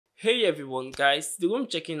Hey everyone, guys, the room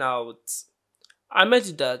checking out. I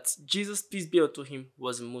met that Jesus, peace be unto him,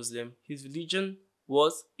 was a Muslim. His religion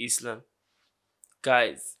was Islam.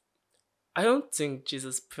 Guys, I don't think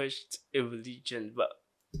Jesus preached a religion, but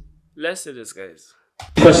let's say this, guys.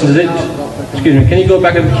 Question is it? Excuse me, can you go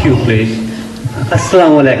back in the queue, please?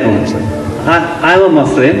 Assalamu alaikum. I'm a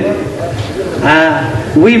Muslim.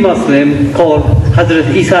 We Muslim call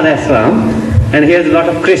Hazrat Isa alayhi salam, and here's a lot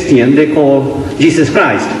of Christian, they call Jesus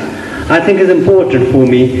Christ. I think it's important for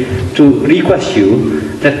me to request you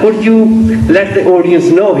that could you let the audience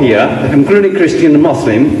know here, including Christian and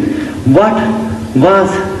Muslim, what was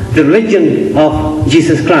the religion of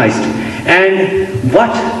Jesus Christ and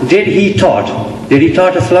what did he taught? Did he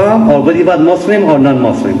taught Islam, or whether he was Muslim or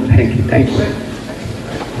non-Muslim? Thank you. Thank you.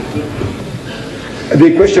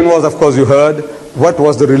 The question was, of course, you heard, what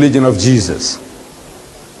was the religion of Jesus?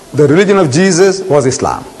 The religion of Jesus was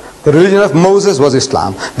Islam. The religion of Moses was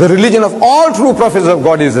Islam. The religion of all true prophets of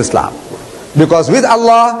God is Islam. Because with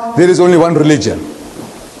Allah, there is only one religion.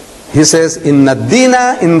 He says, Inna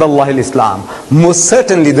dina indallahi al-Islam. Most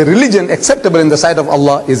certainly, the religion acceptable in the sight of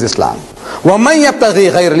Allah is Islam. وَمَنْ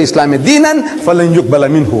يَبْتَغِي غَيْرَ الْإِسْلَامِ دِينًا فَلَنْ يُقْبَلَ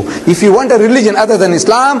مِنْهُ. If you want a religion other than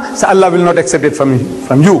Islam, so Allah will not accept it from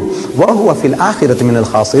you. وَهُوَ فِي الْآخِرَةِ مِنَ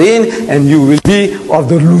الْخَاسِرِينَ. And you will be of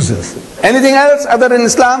the losers. Anything else other than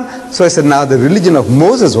Islam? So I said, now the religion of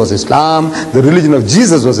Moses was Islam, the religion of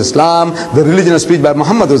Jesus was Islam, the religion of speech by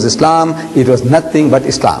Muhammad was Islam. It was nothing but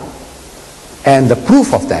Islam. And the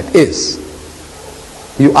proof of that is,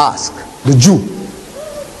 you ask the Jew.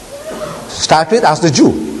 Start with, ask the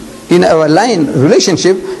Jew. In our line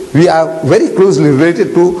relationship, we are very closely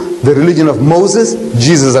related to the religion of Moses,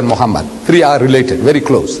 Jesus and Muhammad. Three are related, very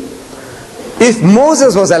close. If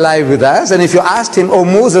Moses was alive with us, and if you asked him, oh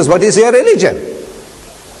Moses, what is your religion?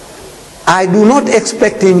 I do not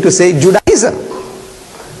expect him to say Judaism.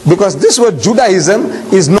 Because this word Judaism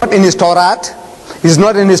is not in his Torah, is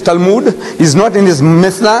not in his Talmud, is not in his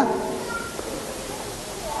Mishnah,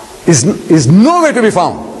 is nowhere to be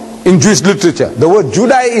found in Jewish literature. The word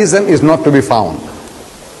Judaism is not to be found.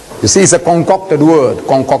 You see, it's a concocted word,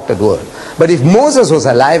 But if Moses was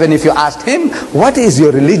alive and if you asked him, what is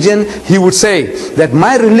your religion? He would say that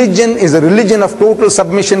my religion is a religion of total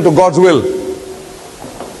submission to God's will.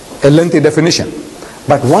 A lengthy definition.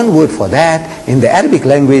 But one word for that in the Arabic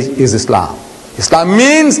language is Islam. Islam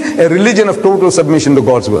means a religion of total submission to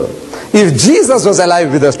God's will. If Jesus was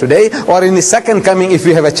alive with us today, or in his second coming, if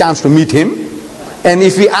we have a chance to meet him, and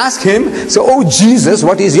if we ask him, so, oh Jesus,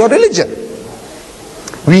 what is your religion?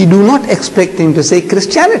 We do not expect him to say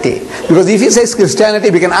Christianity. Because if he says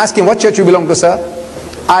Christianity, we can ask him, what church you belong to, sir?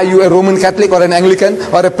 Are you a Roman Catholic or an Anglican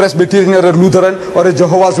or a Presbyterian or a Lutheran or a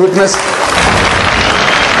Jehovah's Witness?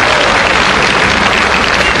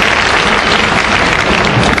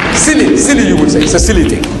 Silly you would say. It's a silly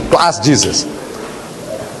thing to ask Jesus.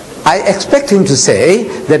 I expect him to say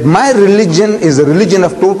that my religion is a religion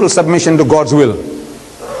of total submission to God's will.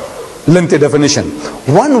 Lengthy definition.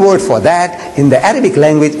 One word for that in the Arabic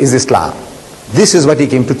language is Islam. This is what he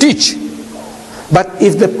came to teach. But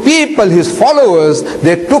if the people, his followers,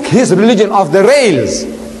 they took his religion off the rails,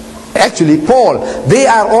 actually Paul, they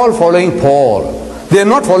are all following Paul. They are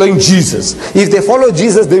not following Jesus. If they follow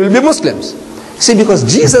Jesus, they will be Muslims. See, because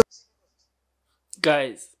Jesus...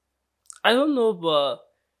 Guys, I don't know, but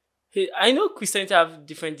I know Christianity have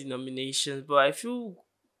different denominations, but I feel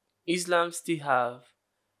Islam still have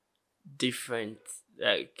different,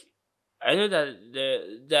 like, I know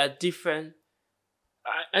that there are different,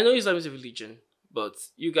 I know Islam is a religion, but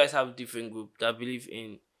you guys have different groups that believe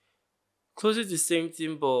in closely the same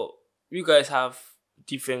thing, but you guys have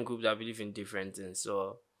different groups that believe in different things.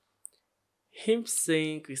 So him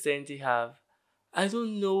saying Christianity have, I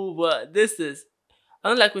don't know, but this is, I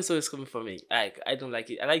don't like when someone is coming from me. I don't like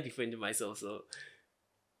it. I like defending myself, so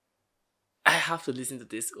I have to listen to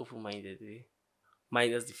this open-mindedly.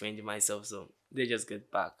 Minus defending myself, so they just get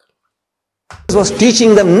back. He was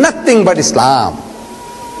teaching them nothing but Islam.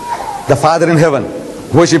 The Father in heaven,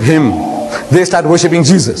 worship him. They start worshipping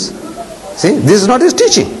Jesus. See, this is not his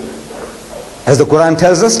teaching. As the Quran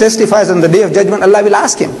tells us, testifies on the day of judgment, Allah will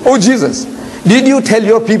ask him, oh Jesus, did you tell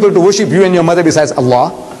your people to worship you and your mother besides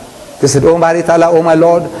Allah? They said, oh Bari Ta'ala, oh my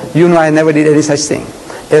Lord, you know I never did any such thing.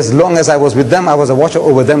 As long as I was with them, I was a watcher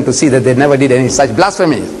over them to see that they never did any such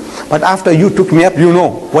blasphemy. But after you took me up, you know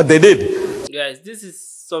what they did. Guys, this is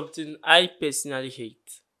something I personally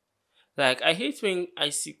hate. Like, I hate when I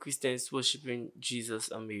see Christians worshipping Jesus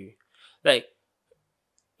and Mary. Like,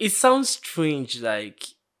 it sounds strange, like,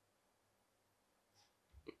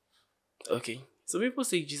 okay, so people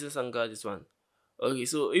say Jesus and God is one. Okay,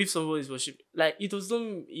 so if someone is worshiping, like it does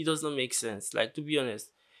not make sense. Like, to be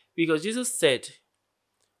honest, because Jesus said,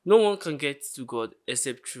 "No one can get to God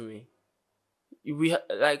except through me."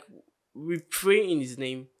 Like we pray in His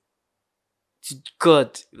name to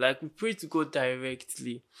God, like we pray to God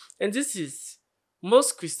directly, and this is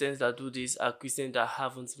most Christians that do this are Christians that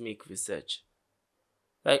haven't make research.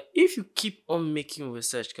 Like if you keep on making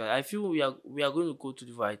research, guys, I feel we are going to go to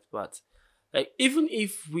the right path. Like even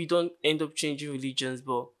if we don't end up changing religions,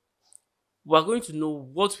 but we are going to know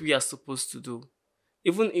what we are supposed to do.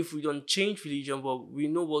 Even if we don't change religion, but we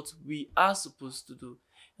know what we are supposed to do.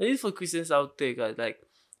 And this is for Christians out there, guys. Like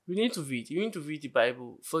we need to read. You need to read the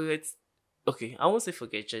Bible. Okay, I won't say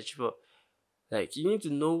forget church, but like you need to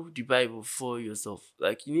know the Bible for yourself.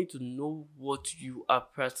 Like you need to know what you are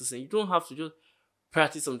practicing. You don't have to just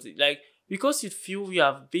practice something. Like because you feel you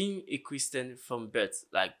have been a Christian from birth,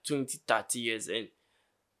 like 20, 30 years, and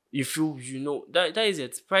you feel you know that is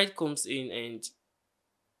it. Pride comes in and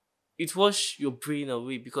it washes your brain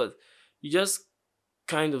away because you just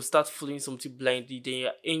kind of start following something blindly, then you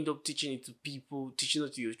end up teaching it to people, teaching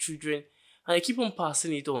it to your children, and you keep on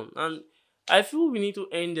passing it on. And I feel we need to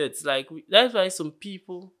end it. Like that's why some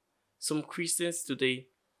people, some Christians today,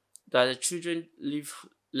 that the children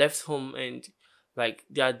left home and like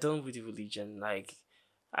they are done with the religion. Like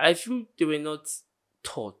I feel they were not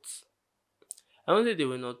taught. I don't say they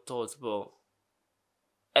were not taught, but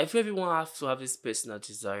I feel everyone has to have this personal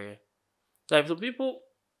desire. Like some people,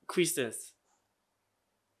 Christians,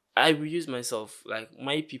 I will use myself, like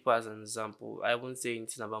my people as an example. I won't say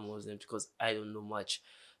anything about Muslims because I don't know much.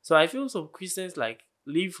 So I feel some Christians like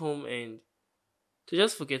leave home and they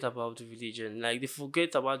just forget about the religion. Like they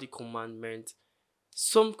forget about the commandment.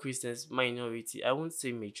 Some Christians, minority, I won't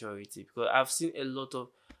say majority, because I've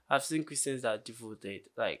seen Christians that are devoted.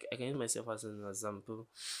 Like I can use myself as an example.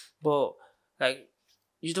 But like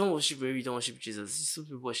you don't worship where you don't worship Jesus. You still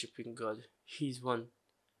be worshiping God. He's one.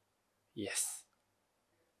 Yes.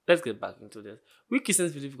 Let's get back into this. We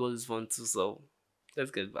Christians believe God is one too, so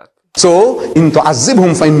let's get back. So, in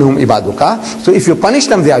tu'azzibhum fa innahum ibaduka. So if you punish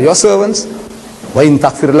them, they are your servants. Wa in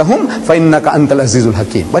taghfir lahum fa innaka antal azizul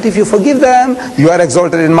hakim. But if you forgive them, you are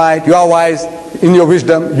exalted in might, you are wise, in your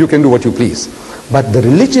wisdom, you can do what you please. But the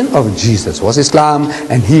religion of Jesus was Islam,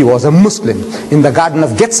 and he was a Muslim. In the Garden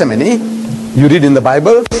of Gethsemane, you read in the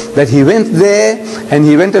Bible that he went there and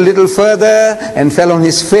he went a little further and fell on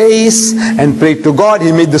his face and prayed to God.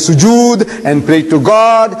 He made the sujood and prayed to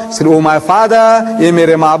God. Said, "Oh my Father, ye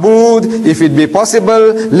mere ma'bud, if it be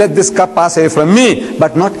possible, let this cup pass away from me,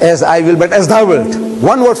 but not as I will, but as thou wilt."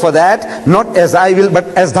 One word for that, not as I will, but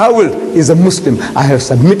as thou wilt, is a Muslim. I have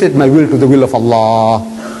submitted my will to the will of Allah.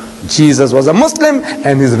 Jesus was a Muslim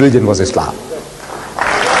and his religion was Islam.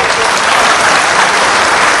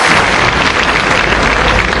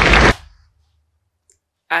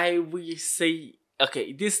 I will say,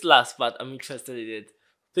 okay, this last part, I'm interested in it.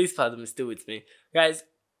 Please pardon me, stay with me. Guys,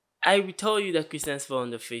 I will tell you that Christians fall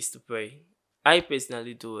on the face to pray. I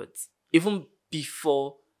personally do it. Even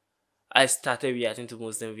before I started reacting to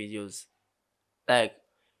Muslim videos. Like,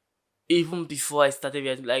 even before I started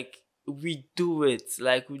reacting, like, we do it.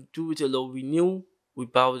 Like, we do it a lot. We kneel, we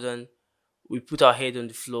bow down, we put our head on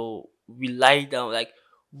the floor, we lie down, like,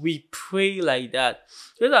 we pray like that.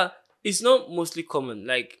 So that it's not mostly common.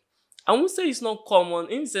 Like, I won't say it's not common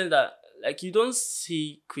in the sense that, like, you don't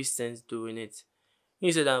see Christians doing it. In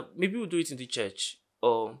the sense that maybe we do it in the church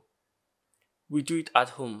or we do it at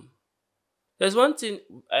home. There's one thing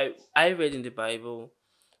I read in the Bible.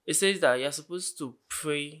 It says that you're supposed to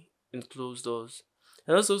pray in closed doors.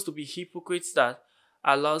 You're not supposed to be hypocrites that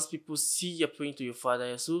allows people to see you're praying to your Father.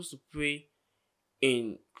 You're supposed to pray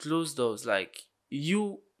in closed doors. Like,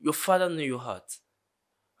 your Father knows your heart.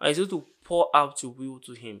 And you're supposed to pour out your will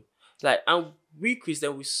to Him. Like, and we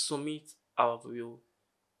Christians, we submit our will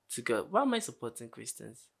to God. Why am I supporting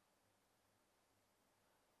Christians?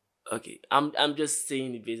 Okay, I'm just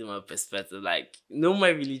saying it based on my perspective. Like, no, my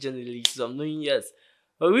religion really, so I'm knowing yes.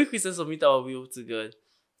 But we Christians submit our will to God.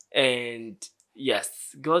 And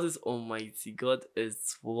yes, God is almighty. God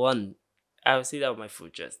is one. I will say that with my full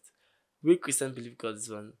chest. We Christians believe God is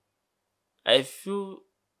one. I feel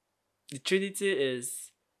the Trinity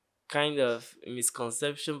is kind of a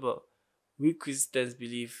misconception, but we Christians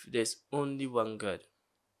believe there's only one God.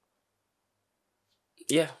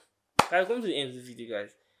 Yeah. I'll come to the end of the video,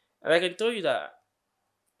 guys. And I can tell you that,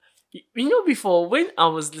 you know, before, when I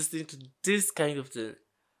was listening to this kind of thing,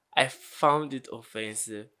 I found it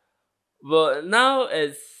offensive. But now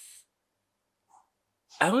I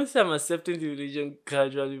won't say I'm accepting the religion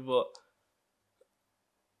gradually, but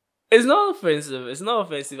It's not offensive. It's not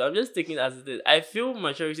offensive. I'm just taking it as it is. I feel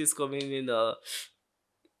maturity is coming in.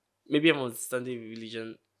 Maybe I'm understanding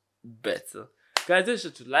religion better. Guys, don't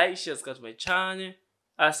forget to like, share, subscribe to my channel.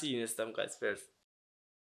 I'll see you next time, guys. First.